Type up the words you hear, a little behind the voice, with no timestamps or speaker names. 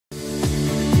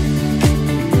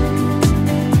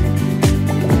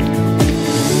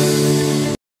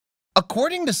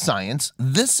According to science,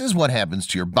 this is what happens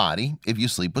to your body if you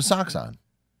sleep with socks on.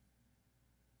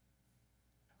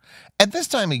 At this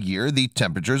time of year, the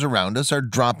temperatures around us are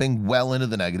dropping well into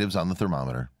the negatives on the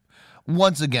thermometer.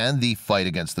 Once again, the fight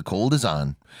against the cold is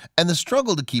on, and the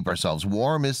struggle to keep ourselves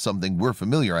warm is something we're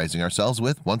familiarizing ourselves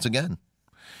with once again.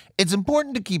 It's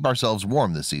important to keep ourselves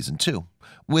warm this season too.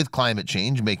 With climate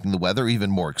change making the weather even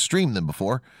more extreme than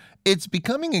before, it's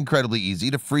becoming incredibly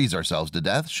easy to freeze ourselves to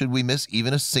death should we miss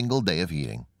even a single day of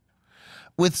heating.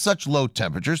 With such low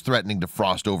temperatures threatening to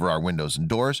frost over our windows and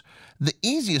doors, the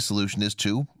easiest solution is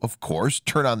to, of course,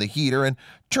 turn on the heater and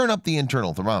turn up the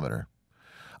internal thermometer.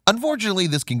 Unfortunately,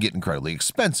 this can get incredibly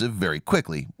expensive very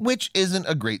quickly, which isn't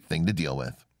a great thing to deal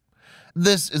with.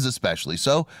 This is especially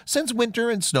so since winter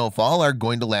and snowfall are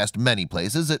going to last many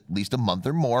places at least a month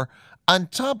or more, on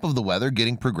top of the weather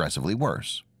getting progressively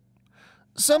worse.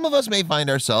 Some of us may find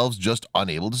ourselves just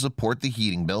unable to support the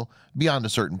heating bill beyond a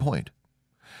certain point.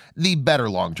 The better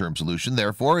long-term solution,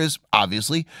 therefore, is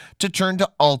obviously to turn to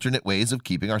alternate ways of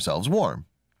keeping ourselves warm.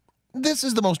 This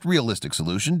is the most realistic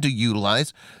solution to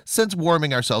utilize since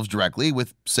warming ourselves directly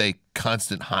with, say,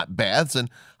 constant hot baths and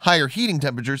higher heating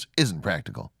temperatures isn't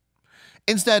practical.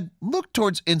 Instead, look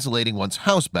towards insulating one's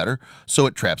house better so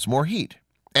it traps more heat,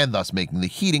 and thus making the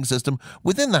heating system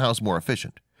within the house more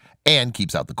efficient and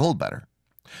keeps out the cold better.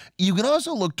 You can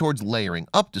also look towards layering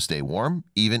up to stay warm,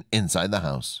 even inside the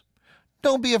house.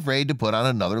 Don't be afraid to put on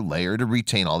another layer to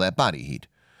retain all that body heat.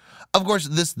 Of course,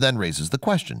 this then raises the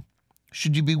question,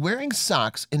 should you be wearing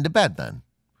socks into bed then?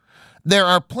 There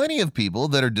are plenty of people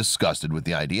that are disgusted with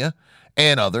the idea,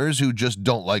 and others who just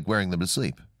don't like wearing them to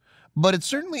sleep. But it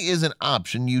certainly is an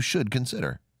option you should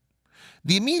consider.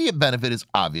 The immediate benefit is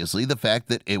obviously the fact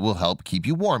that it will help keep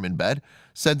you warm in bed,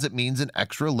 since it means an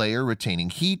extra layer retaining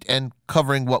heat and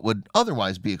covering what would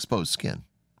otherwise be exposed skin.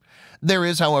 There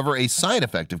is, however, a side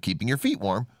effect of keeping your feet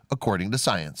warm, according to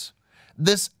science.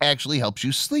 This actually helps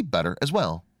you sleep better as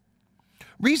well.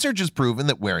 Research has proven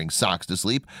that wearing socks to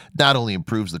sleep not only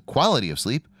improves the quality of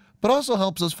sleep, but also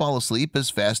helps us fall asleep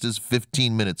as fast as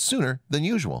 15 minutes sooner than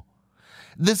usual.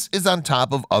 This is on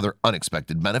top of other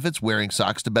unexpected benefits wearing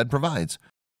socks to bed provides,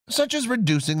 such as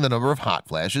reducing the number of hot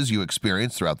flashes you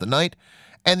experience throughout the night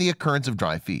and the occurrence of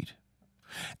dry feet.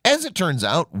 As it turns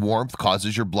out, warmth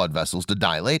causes your blood vessels to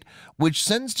dilate, which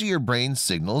sends to your brain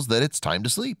signals that it's time to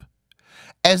sleep.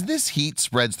 As this heat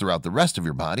spreads throughout the rest of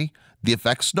your body, the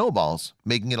effect snowballs,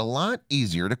 making it a lot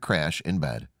easier to crash in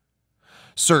bed.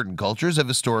 Certain cultures have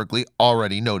historically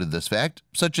already noted this fact,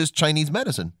 such as Chinese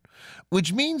medicine,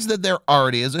 which means that there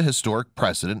already is a historic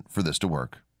precedent for this to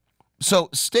work. So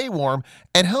stay warm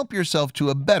and help yourself to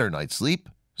a better night's sleep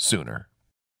sooner.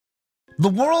 The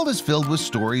world is filled with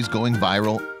stories going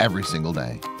viral every single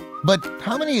day. But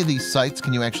how many of these sites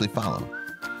can you actually follow?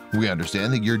 We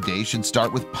understand that your day should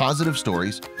start with positive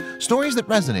stories that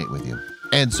resonate with you.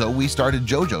 And so we started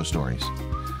JoJo Stories.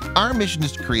 Our mission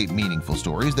is to create meaningful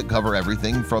stories that cover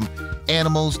everything from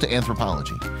animals to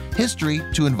anthropology, history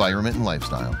to environment and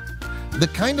lifestyle. The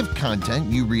kind of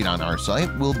content you read on our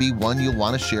site will be one you'll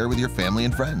want to share with your family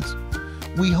and friends.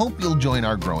 We hope you'll join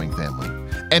our growing family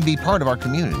and be part of our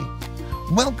community.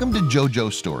 Welcome to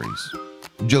JoJo Stories,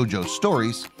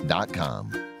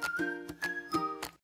 jojostories.com.